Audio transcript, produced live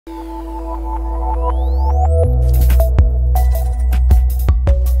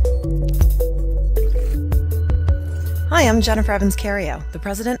Hi, I'm Jennifer Evans-Cario, the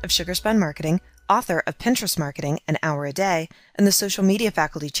president of Sugar Spun Marketing, author of Pinterest Marketing, An Hour a Day, and the social media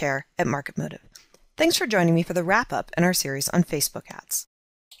faculty chair at Market Motive. Thanks for joining me for the wrap-up in our series on Facebook ads.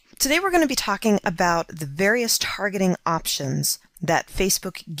 Today we're going to be talking about the various targeting options that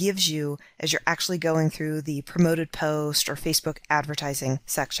Facebook gives you as you're actually going through the promoted post or Facebook advertising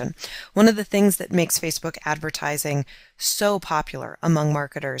section. One of the things that makes Facebook advertising so popular among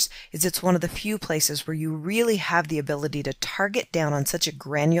marketers is it's one of the few places where you really have the ability to target down on such a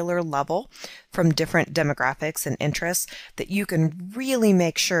granular level from different demographics and interests that you can really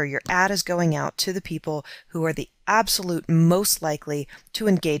make sure your ad is going out to the people who are the absolute most likely to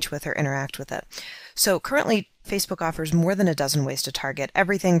engage with or interact with it. So currently, Facebook offers more than a dozen ways to target,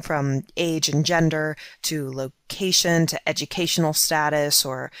 everything from age and gender to location to educational status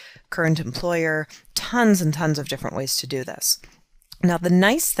or current employer, tons and tons of different ways to do this. Now, the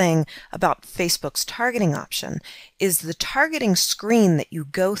nice thing about Facebook's targeting option is the targeting screen that you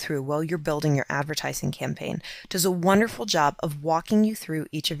go through while you're building your advertising campaign does a wonderful job of walking you through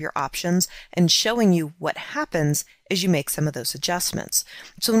each of your options and showing you what happens as you make some of those adjustments.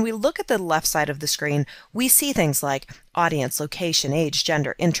 So when we look at the left side of the screen, we see things like audience, location, age,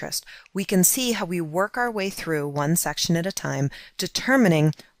 gender, interest. We can see how we work our way through one section at a time,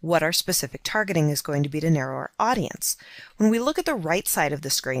 determining what our specific targeting is going to be to narrow our audience. When we look at the right side of the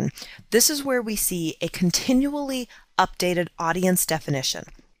screen, this is where we see a continually updated audience definition.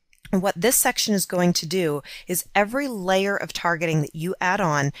 And what this section is going to do is every layer of targeting that you add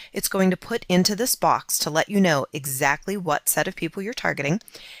on, it's going to put into this box to let you know exactly what set of people you're targeting.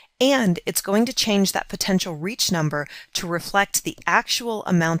 And it's going to change that potential reach number to reflect the actual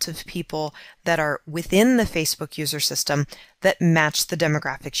amount of people that are within the Facebook user system that match the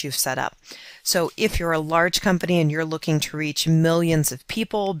demographics you've set up. So if you're a large company and you're looking to reach millions of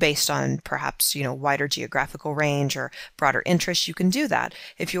people based on perhaps, wider geographical range or broader interests, you can do that.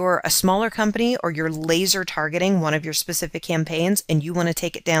 If you're a smaller company or you're laser targeting one of your specific campaigns and you want to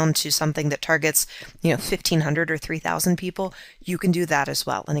take it down to something that targets, 1,500 or 3,000 people, you can do that as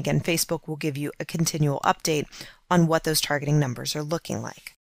well. And again, Facebook will give you a continual update on what those targeting numbers are looking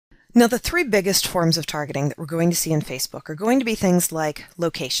like. Now, the three biggest forms of targeting that we're going to see in Facebook are going to be things like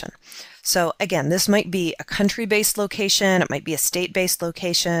location. So again, this might be a country-based location, it might be a state-based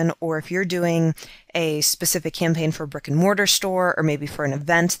location, or if you're doing a specific campaign for a brick and mortar store, or maybe for an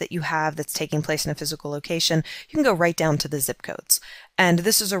event that you have that's taking place in a physical location, you can go right down to the zip codes. And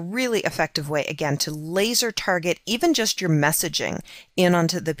this is a really effective way, again, to laser target even just your messaging in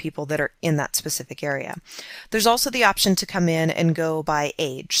onto the people that are in that specific area. There's also the option to come in and go by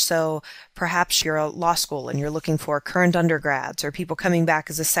age. So perhaps you're a law school and you're looking for current undergrads or people coming back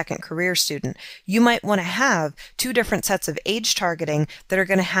as a second career student. You might want to have two different sets of age targeting that are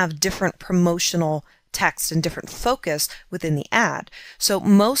going to have different promotional text and different focus within the ad. So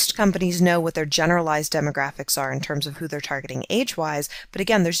most companies know what their generalized demographics are in terms of who they're targeting age-wise, but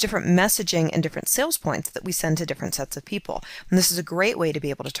again, there's different messaging and different sales points that we send to different sets of people. And this is a great way to be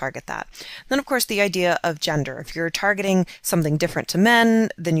able to target that. Then, of course, the idea of gender. If you're targeting something different to men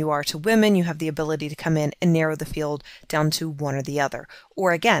than you are to women, you have the ability to come in and narrow the field down to one or the other.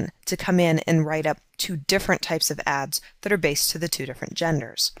 Or again, to come in and write up two different types of ads that are based to the two different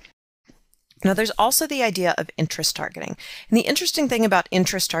genders. Now, there's also the idea of interest targeting. And the interesting thing about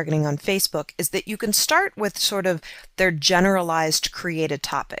interest targeting on Facebook is that you can start with sort of their generalized created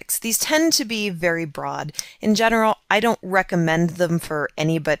topics. These tend to be very broad. In general, I don't recommend them for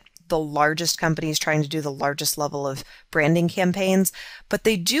any but the largest companies trying to do the largest level of branding campaigns, but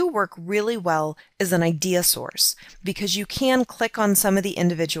they do work really well as an idea source because you can click on some of the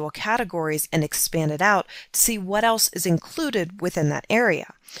individual categories and expand it out to see what else is included within that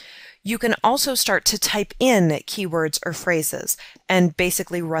area. You can also start to type in keywords or phrases and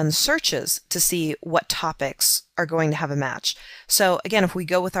basically run searches to see what topics are going to have a match. So again, if we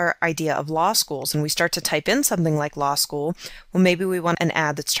go with our idea of law schools and we start to type in something like law school, well, maybe we want an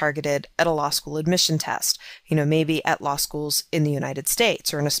ad that's targeted at a law school admission test, maybe at law schools in the United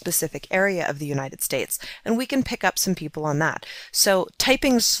States or in a specific area of the United States, and we can pick up some people on that. So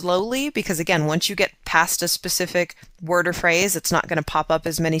typing slowly, because again, once you get past a specific word or phrase, it's not going to pop up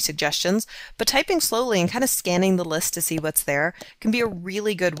as many suggestions, but typing slowly and kind of scanning the list to see what's there can be a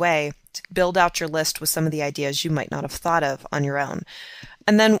really good way to build out your list with some of the ideas you might not have thought of on your own.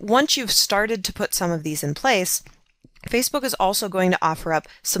 And then once you've started to put some of these in place, Facebook is also going to offer up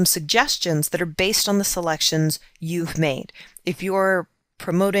some suggestions that are based on the selections you've made. If you're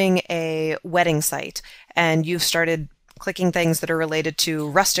promoting a wedding site and you've started clicking things that are related to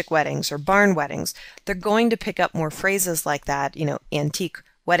rustic weddings or barn weddings, they're going to pick up more phrases like that, antique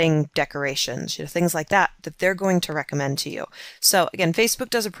wedding decorations, things like that they're going to recommend to you. So again, Facebook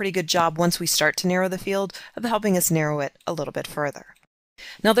does a pretty good job once we start to narrow the field of helping us narrow it a little bit further.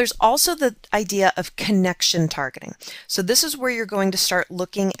 Now there's also the idea of connection targeting. So this is where you're going to start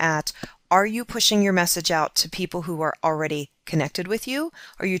looking at, are you pushing your message out to people who are already connected with you?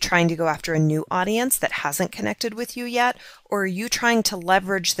 Are you trying to go after a new audience that hasn't connected with you yet? Or are you trying to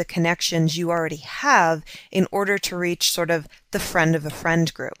leverage the connections you already have in order to reach sort of the friend of a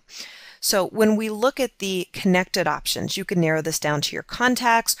friend group? So when we look at the connected options, you can narrow this down to your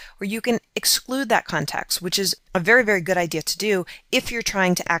contacts, or you can exclude that contacts, which is a very, very good idea to do if you're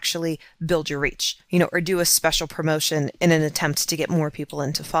trying to actually build your reach, or do a special promotion in an attempt to get more people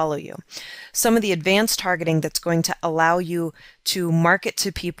in to follow you. Some of the advanced targeting that's going to allow you to market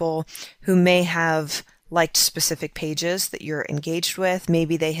to people who may have liked specific pages that you're engaged with.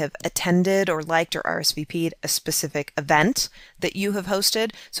 Maybe they have attended or liked or RSVP'd a specific event that you have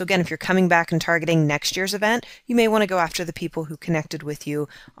hosted. So again, if you're coming back and targeting next year's event, you may want to go after the people who connected with you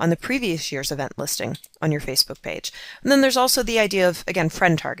on the previous year's event listing on your Facebook page. And then there's also the idea of, again,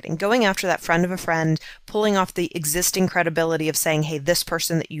 friend targeting, going after that friend of a friend, pulling off the existing credibility of saying, hey, this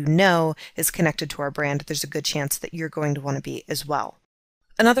person that you know is connected to our brand. There's a good chance that you're going to want to be as well.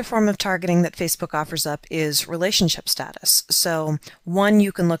 Another form of targeting that Facebook offers up is relationship status. So one,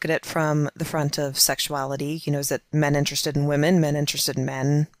 you can look at it from the front of sexuality. Is it men interested in women, men interested in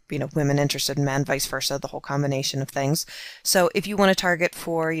men, women interested in men, vice versa, the whole combination of things. So if you want to target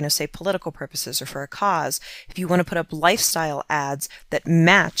for, say, political purposes or for a cause, if you want to put up lifestyle ads that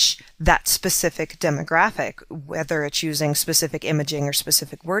match that specific demographic, whether it's using specific imaging or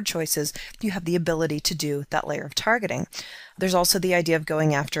specific word choices, you have the ability to do that layer of targeting. There's also the idea of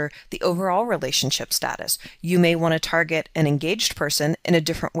going after the overall relationship status. You may want to target an engaged person in a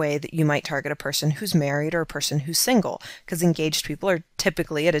different way that you might target a person who's married or a person who's single, because engaged people are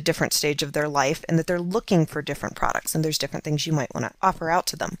typically at a different stage of their life and that they're looking for different products, and there's different things you might want to offer out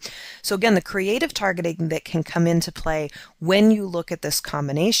to them. So again, the creative targeting that can come into play when you look at this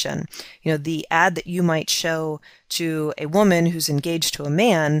combination, the ad that you might show to a woman who's engaged to a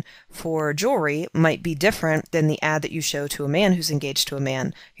man for jewelry might be different than the ad that you show to a man who's engaged to a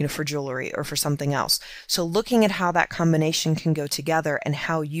man, for jewelry or for something else. So looking at how that combination can go together and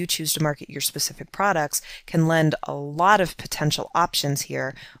how you choose to market your specific products can lend a lot of potential options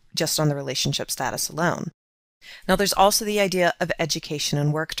here just on the relationship status alone. Now there's also the idea of education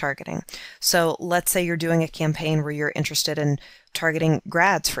and work targeting. So let's say you're doing a campaign where you're interested in targeting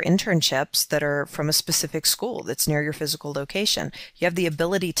grads for internships that are from a specific school that's near your physical location. You have the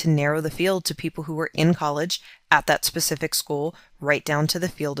ability to narrow the field to people who were in college at that specific school, right down to the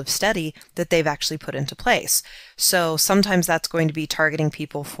field of study that they've actually put into place. So sometimes that's going to be targeting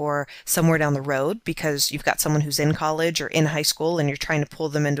people for somewhere down the road because you've got someone who's in college or in high school and you're trying to pull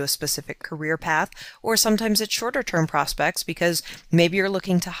them into a specific career path, or sometimes it's shorter term prospects because maybe you're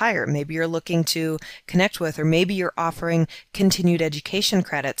looking to hire, maybe you're looking to connect with, or maybe you're offering continued education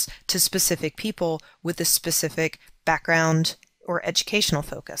credits to specific people with a specific background or educational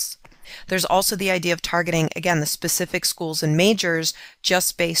focus. There's also the idea of targeting, again, the specific schools and majors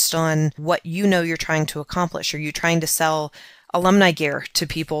just based on what you're trying to accomplish. Are you trying to sell alumni gear to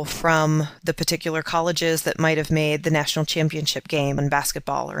people from the particular colleges that might have made the national championship game in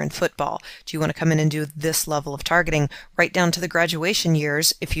basketball or in football? Do you want to come in and do this level of targeting right down to the graduation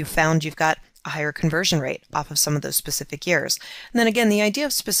years if you found you've got a higher conversion rate off of some of those specific years? And then again, the idea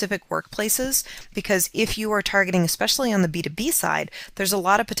of specific workplaces, because if you are targeting, especially on the B2B side, there's a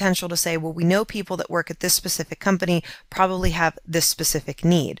lot of potential to say, well, we know people that work at this specific company probably have this specific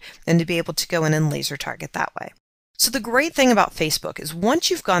need, and to be able to go in and laser target that way. So the great thing about Facebook is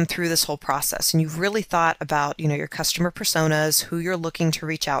once you've gone through this whole process and you've really thought about, your customer personas, who you're looking to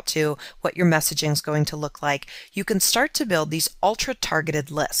reach out to, what your messaging is going to look like, you can start to build these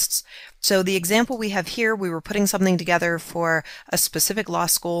ultra-targeted lists. So the example we have here, we were putting something together for a specific law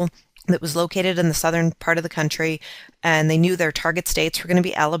school that was located in the southern part of the country, and they knew their target states were going to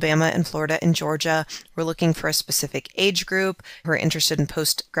be Alabama and Florida and Georgia. We're looking for a specific age group who are interested in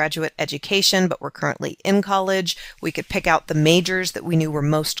postgraduate education, but were currently in college. We could pick out the majors that we knew were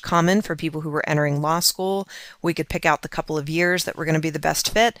most common for people who were entering law school. We could pick out the couple of years that were going to be the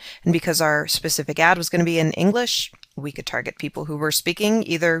best fit, and because our specific ad was going to be in English, we could target people who were speaking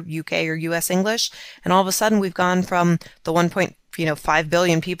either UK or US English, and all of a sudden we've gone from the 1.5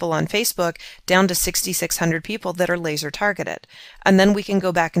 billion people on Facebook down to 6,600 people that are laser targeted. And then we can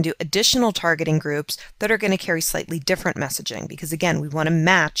go back and do additional targeting groups that are going to carry slightly different messaging, because again, we want to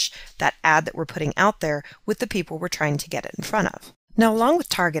match that ad that we're putting out there with the people we're trying to get it in front of. Now, along with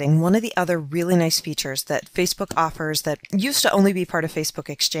targeting, one of the other really nice features that Facebook offers that used to only be part of Facebook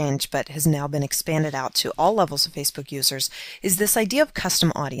Exchange but has now been expanded out to all levels of Facebook users is this idea of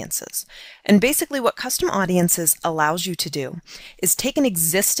custom audiences. And basically what custom audiences allows you to do is take an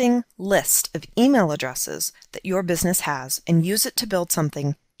existing list of email addresses that your business has and use it to build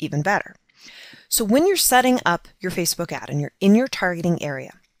something even better. So when you're setting up your Facebook ad and you're in your targeting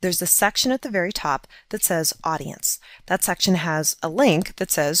area, there's a section at the very top that says Audience. That section has a link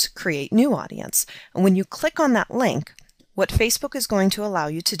that says Create New Audience. And when you click on that link, what Facebook is going to allow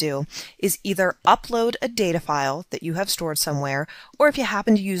you to do is either upload a data file that you have stored somewhere, or if you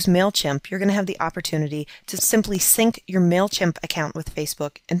happen to use MailChimp, you're going to have the opportunity to simply sync your MailChimp account with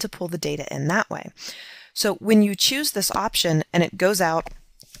Facebook and to pull the data in that way. So when you choose this option and it goes out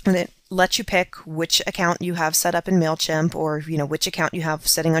and it lets you pick which account you have set up in MailChimp, or which account you have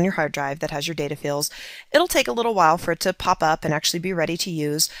sitting on your hard drive that has your data fields. It'll take a little while for it to pop up and actually be ready to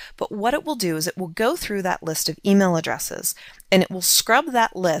use, but what it will do is it will go through that list of email addresses and it will scrub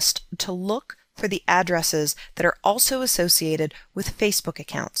that list to look for the addresses that are also associated with Facebook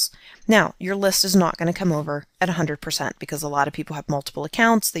accounts. Now, your list is not going to come over at 100% because a lot of people have multiple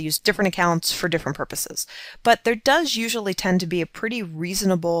accounts. They use different accounts for different purposes. But there does usually tend to be a pretty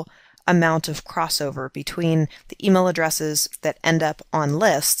reasonable amount of crossover between the email addresses that end up on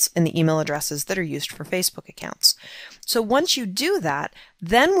lists and the email addresses that are used for Facebook accounts. So once you do that,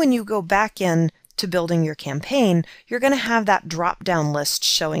 then when you go back in to building your campaign, you're going to have that drop-down list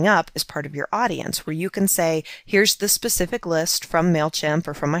showing up as part of your audience where you can say, here's the specific list from MailChimp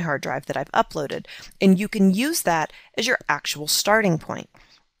or from my hard drive that I've uploaded. And you can use that as your actual starting point.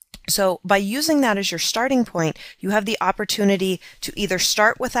 So by using that as your starting point, you have the opportunity to either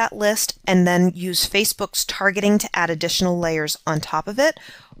start with that list and then use Facebook's targeting to add additional layers on top of it,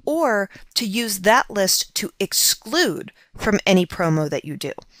 or to use that list to exclude from any promo that you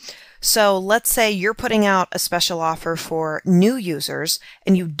do. So let's say you're putting out a special offer for new users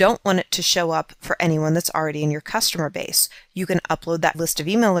and you don't want it to show up for anyone that's already in your customer base. You can upload that list of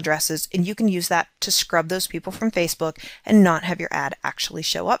email addresses and you can use that to scrub those people from Facebook and not have your ad actually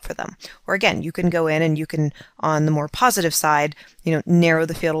show up for them. Or again, you can go in and you can, on the more positive side, narrow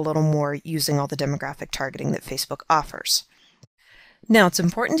the field a little more using all the demographic targeting that Facebook offers. Now, it's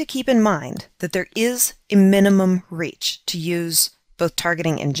important to keep in mind that there is a minimum reach to use both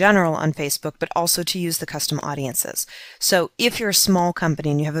targeting in general on Facebook, but also to use the custom audiences. So if you're a small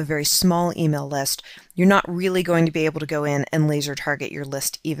company and you have a very small email list, you're not really going to be able to go in and laser target your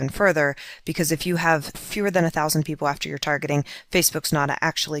list even further, because if you have fewer than 1,000 people after you're targeting, Facebook's not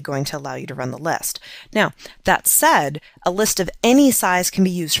actually going to allow you to run the list. Now, that said, a list of any size can be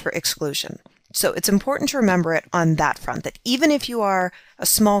used for exclusion. So it's important to remember it on that front, that even if you are a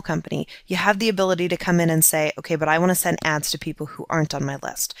small company, you have the ability to come in and say, okay, but I want to send ads to people who aren't on my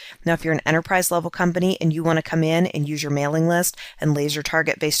list. Now, if you're an enterprise level company and you want to come in and use your mailing list and laser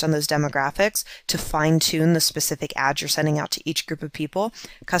target based on those demographics to fine tune the specific ads you're sending out to each group of people,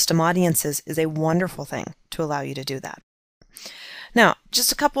 custom audiences is a wonderful thing to allow you to do that. Now,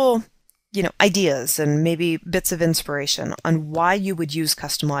 just a couple ideas and maybe bits of inspiration on why you would use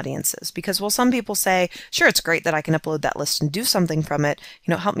custom audiences. Because while some people say, sure, it's great that I can upload that list and do something from it,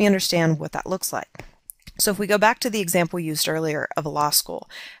 help me understand what that looks like. So if we go back to the example used earlier of a law school,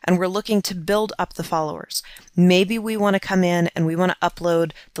 and we're looking to build up the followers, maybe we want to come in and we want to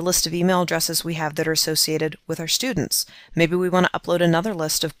upload the list of email addresses we have that are associated with our students. Maybe we want to upload another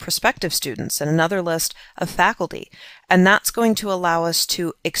list of prospective students and another list of faculty. And that's going to allow us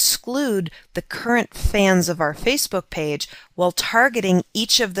to exclude the current fans of our Facebook page while targeting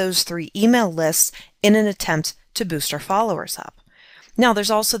each of those 3 email lists in an attempt to boost our followers up. Now,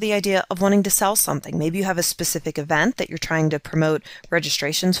 there's also the idea of wanting to sell something. Maybe you have a specific event that you're trying to promote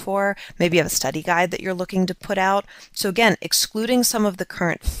registrations for. Maybe you have a study guide that you're looking to put out. So again, excluding some of the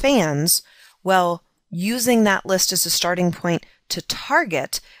current fans while using that list as a starting point to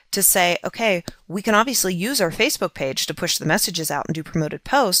target, to say, okay, we can obviously use our Facebook page to push the messages out and do promoted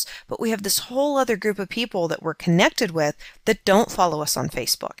posts, but we have this whole other group of people that we're connected with that don't follow us on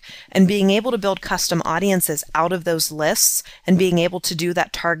Facebook. And being able to build custom audiences out of those lists and being able to do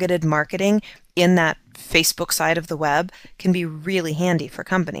that targeted marketing in that Facebook side of the web can be really handy for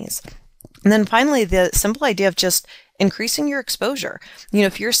companies. And then finally, the simple idea of just increasing your exposure.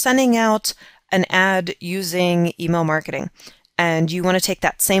 If you're sending out an ad using email marketing, and you want to take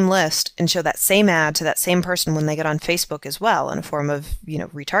that same list and show that same ad to that same person when they get on Facebook as well in a form of,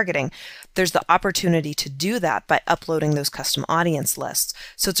 retargeting, there's the opportunity to do that by uploading those custom audience lists.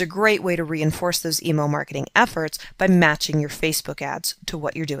 So it's a great way to reinforce those email marketing efforts by matching your Facebook ads to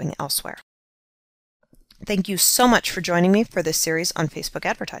what you're doing elsewhere. Thank you so much for joining me for this series on Facebook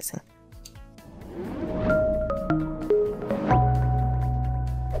advertising.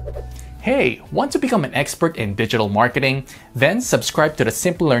 Hey, want to become an expert in digital marketing? Then subscribe to the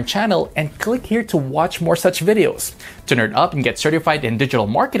Simplilearn channel and click here to watch more such videos. To nerd up and get certified in digital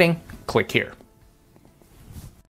marketing, click here.